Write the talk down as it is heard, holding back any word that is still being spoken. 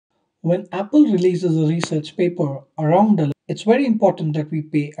When Apple releases a research paper around LLM, it's very important that we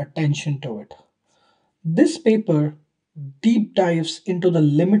pay attention to it. This paper deep dives into the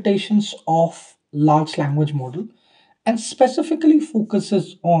limitations of large language model and specifically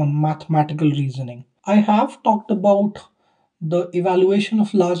focuses on mathematical reasoning. I have talked about the evaluation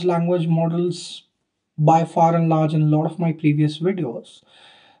of large language models by far and large in a lot of my previous videos.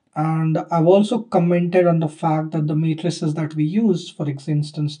 And I've also commented on the fact that the matrices that we use, for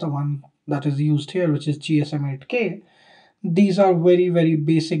instance, the one that is used here, which is GSM8K, these are very, very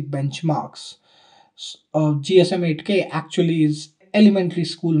basic benchmarks. GSM8K actually is elementary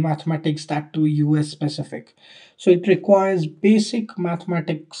school mathematics, that too US specific. So it requires basic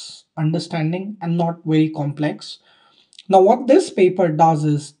mathematics understanding and not very complex. Now, what this paper does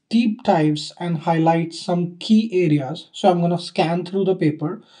is deep dives and highlights some key areas. So I'm going to scan through the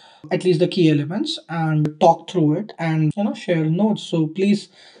paper, at least the key elements, and talk through it and share notes. So please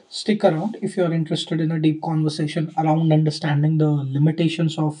stick around if you're interested in a deep conversation around understanding the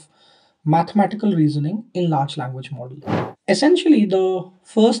limitations of mathematical reasoning in large language model. Essentially, the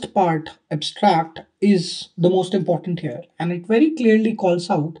first part, abstract, is the most important here, and it very clearly calls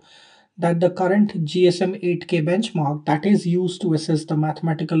out that the current GSM8K benchmark that is used to assess the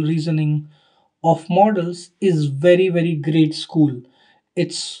mathematical reasoning of models is very, very great school.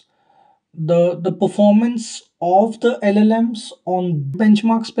 It's the performance of the LLMs on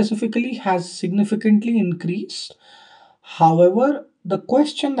benchmark specifically has significantly increased. However, the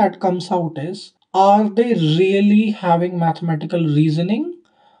question that comes out is, are they really having mathematical reasoning,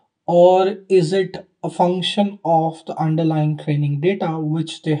 or is it a function of the underlying training data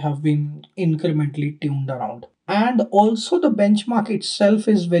which they have been incrementally tuned around? And also the benchmark itself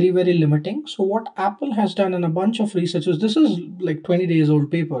is very, very limiting. So what Apple has done in a bunch of researchers, this is like 20 days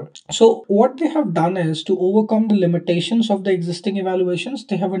old paper. So what they have done is to overcome the limitations of the existing evaluations,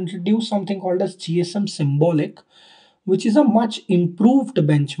 they have introduced something called as GSM symbolic, which is a much improved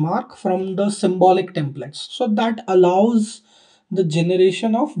benchmark from the symbolic templates. So that allows the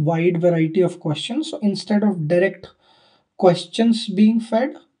generation of wide variety of questions. So instead of direct questions being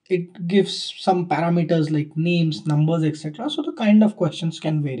fed, it gives some parameters like names, numbers, etc. So the kind of questions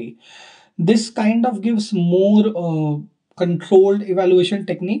can vary. This kind of gives more controlled evaluation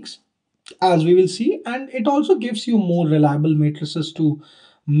techniques, as we will see, and it also gives you more reliable matrices to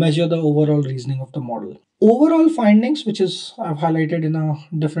measure the overall reasoning of the model. Overall findings, which is I've highlighted in a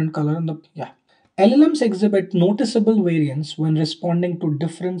different color in the LLMs exhibit noticeable variance when responding to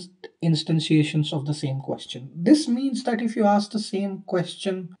different instantiations of the same question. This means that if you ask the same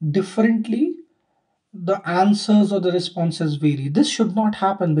question differently, the answers or the responses vary. This should not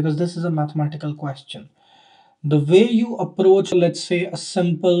happen because this is a mathematical question. The way you approach, let's say, a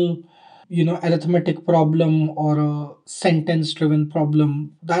simple arithmetic problem or a sentence driven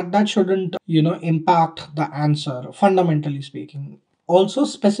problem, that shouldn't impact the answer, fundamentally speaking. Also,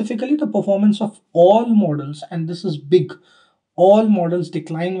 specifically, the performance of all models, and this is big, all models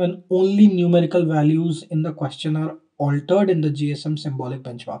decline when only numerical values in the question are altered in the GSM symbolic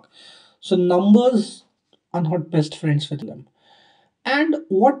benchmark. So numbers are not best friends with them. And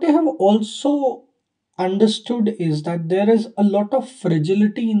what they have also understood is that there is a lot of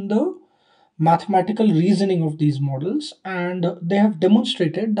fragility in the mathematical reasoning of these models, and they have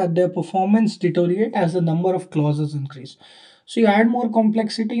demonstrated that their performance deteriorate as the number of clauses increase. So you add more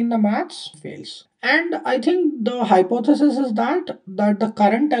complexity in the maths, fails. And I think the hypothesis is that the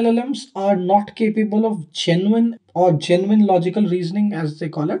current LLMs are not capable of genuine logical reasoning, as they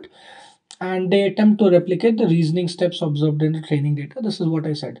call it, and they attempt to replicate the reasoning steps observed in the training data. This is what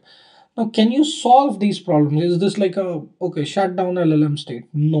I said. Now, can you solve these problems? Is this like a, okay, shut down LLM state?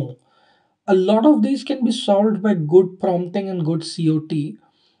 No. A lot of these can be solved by good prompting and good COT.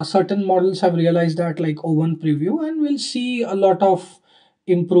 Certain models have realized that, like O1 preview, and we'll see a lot of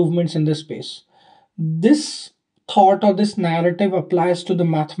improvements in this space. This thought or this narrative applies to the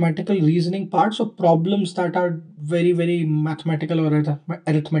mathematical reasoning parts of problems that are very, very mathematical or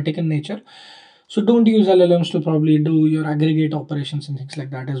arithmetic in nature. So don't use LLMs to probably do your aggregate operations and things like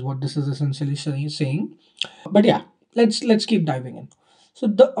that, is what this is essentially saying. But yeah, let's keep diving in. So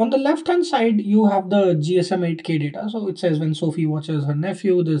on the left hand side, you have the GSM8K data. So it says when Sophie watches her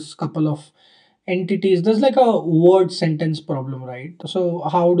nephew, there's couple of entities. There's like a word sentence problem, right? So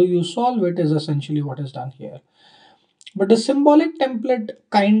how do you solve it is essentially what is done here. But the symbolic template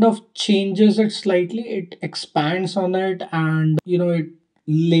kind of changes it slightly. It expands on it, and it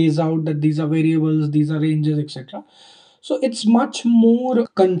lays out that these are variables, these are ranges, etc. So it's much more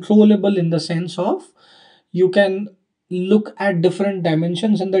controllable in the sense of you can look at different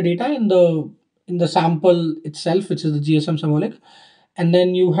dimensions in the data in the sample itself, which is the GSM symbolic, and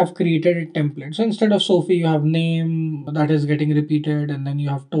then you have created a template. So instead of Sophie, you have name that is getting repeated, and then you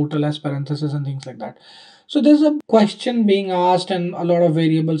have total as parenthesis and things like that. So there's a question being asked and a lot of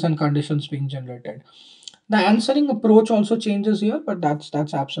variables and conditions being generated. The answering approach also changes here, but that's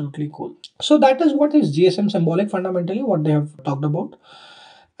absolutely cool. So that is what is GSM symbolic, fundamentally what they have talked about.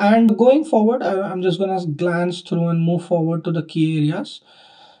 And going forward, I'm just going to glance through and move forward to the key areas.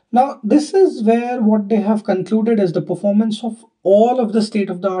 Now, this is where what they have concluded is the performance of all of the state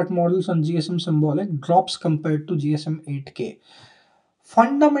of the art models on GSM symbolic drops compared to GSM 8K,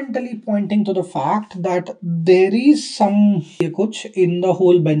 fundamentally pointing to the fact that there is some kuch in the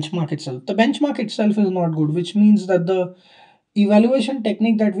whole benchmark itself. The benchmark itself is not good, which means that the evaluation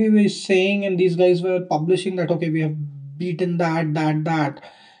technique that we were saying and these guys were publishing that okay, we have beaten that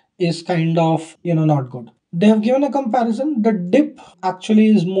is kind of not good. They have given a comparison. The dip actually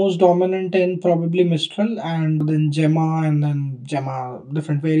is most dominant in probably Mistral, and then Gemma, and then Gemma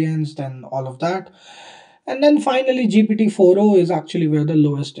different variants, then all of that. And then finally GPT-4o is actually where the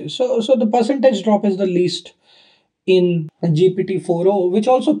lowest is. So the percentage drop is the least in GPT-4o, which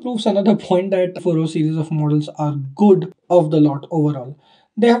also proves another point that 4o series of models are good of the lot overall.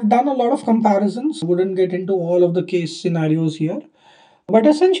 They have done a lot of comparisons. Wouldn't get into all of the case scenarios here. But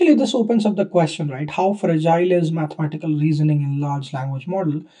essentially, this opens up the question, right? How fragile is mathematical reasoning in large language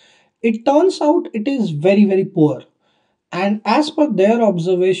model? It turns out it is very, very poor. And as per their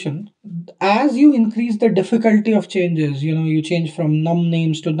observation, as you increase the difficulty of changes, you change from num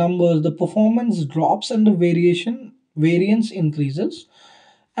names to numbers, the performance drops and the variance increases.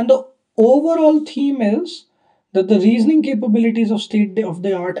 And the overall theme is that the reasoning capabilities of state of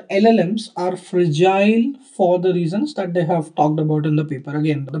the art LLMs are fragile for the reasons that they have talked about in the paper.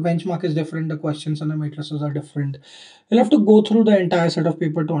 Again, the benchmark is different, the questions and the matrices are different. You'll have to go through the entire set of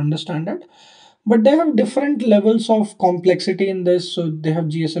paper to understand it. But they have different levels of complexity in this. So they have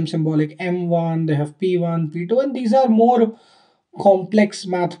GSM symbolic M1, they have P1, P2, and these are more complex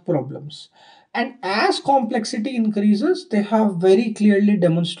math problems. And as complexity increases, they have very clearly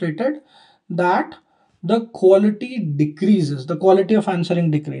demonstrated that the quality decreases, the quality of answering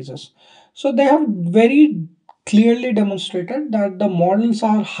decreases. So they have very clearly demonstrated that the models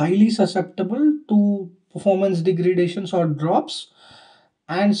are highly susceptible to performance degradations or drops,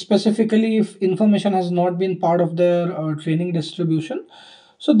 and specifically if information has not been part of their training distribution,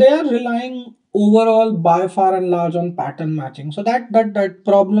 so they are relying overall by far and large on pattern matching. So that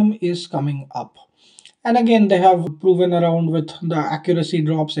problem is coming up, and again they have proven around with the accuracy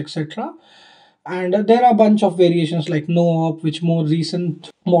drops, etc. And there are a bunch of variations like no op, which more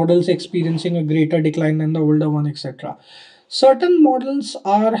recent models experiencing a greater decline than the older one, etc. Certain models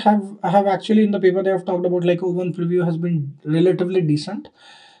have actually in the paper they have talked about, like O1 preview has been relatively decent.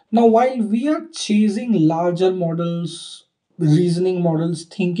 Now, while we are chasing larger models, reasoning models,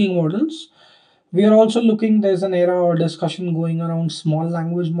 thinking models, we are also looking, there's an era or discussion going around small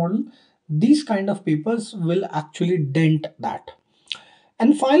language model. These kind of papers will actually dent that.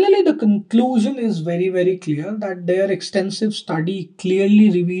 And finally, the conclusion is very, very clear that their extensive study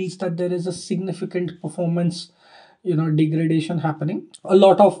clearly reveals that there is a significant performance degradation happening. A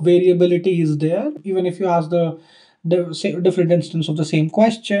lot of variability is there, even if you ask the different instance of the same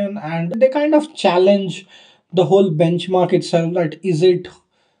question, and they kind of challenge the whole benchmark itself, that is it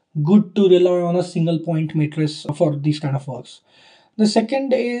good to rely on a single point matrix for these kind of works. The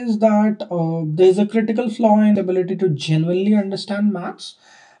second is that there's a critical flaw in the ability to genuinely understand maths.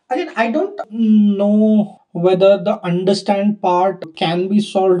 Again, I don't know whether the understand part can be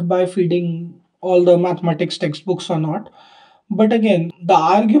solved by feeding all the mathematics textbooks or not. But again, the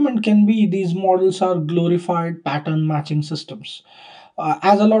argument can be these models are glorified pattern matching systems.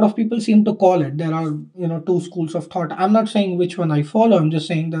 As a lot of people seem to call it, there are two schools of thought. I'm not saying which one I follow. I'm just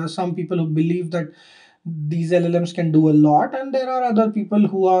saying there are some people who believe that these LLMs can do a lot, and there are other people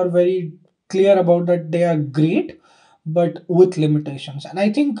who are very clear about that they are great, but with limitations. And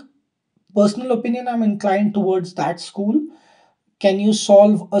I think, personal opinion, I'm inclined towards that school. Can you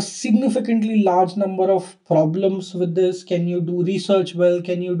solve a significantly large number of problems with this? Can you do research well?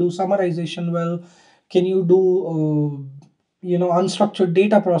 Can you do summarization well? Can you do unstructured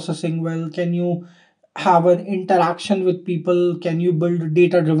data processing well? Can you have an interaction with people? Can you build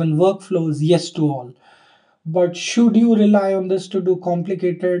data driven workflows? Yes to all. But should you rely on this to do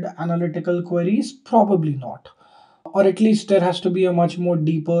complicated analytical queries? Probably not. Or at least there has to be a much more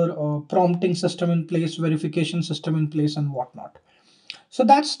deeper prompting system in place, verification system in place, and whatnot. So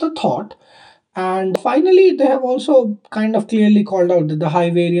that's the thought. And finally, they have also kind of clearly called out that the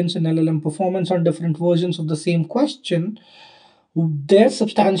high variance in LLM performance on different versions of the same question, their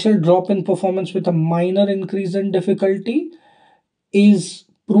substantial drop in performance with a minor increase in difficulty, is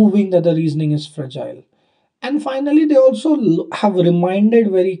proving that the reasoning is fragile. And finally, they also have reminded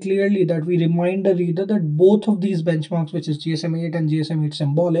very clearly that we remind the reader that both of these benchmarks, which is GSM 8 and GSM 8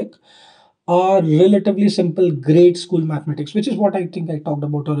 symbolic, are relatively simple grade school mathematics, which is what I think I talked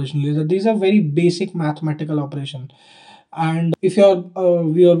about originally. That these are very basic mathematical operation. And if you're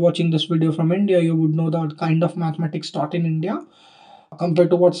we are watching this video from India, you would know that kind of mathematics taught in India compared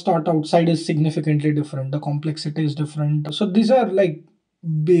to what's taught outside is significantly different. The complexity is different. So these are like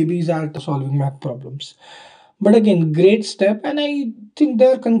babies at solving math problems. But again, great step. And I think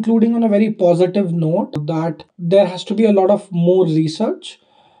they're concluding on a very positive note that there has to be a lot of more research,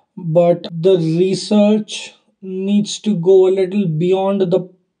 but the research needs to go a little beyond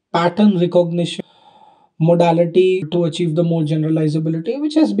the pattern recognition modality to achieve the more generalizability,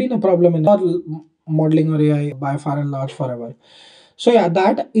 which has been a problem in modeling or AI by far and large forever. So yeah,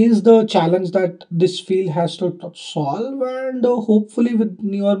 that is the challenge that this field has to solve, and hopefully with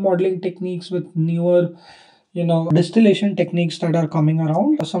newer modeling techniques, with newer, distillation techniques that are coming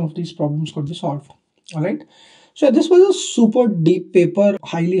around, some of these problems could be solved. All right. So this was a super deep paper.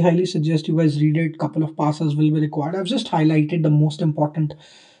 Highly suggest you guys read it. Couple of passes will be required. I've just highlighted the most important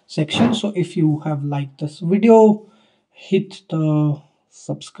section. So if you have liked this video, hit the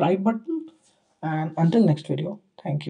subscribe button, and until next video.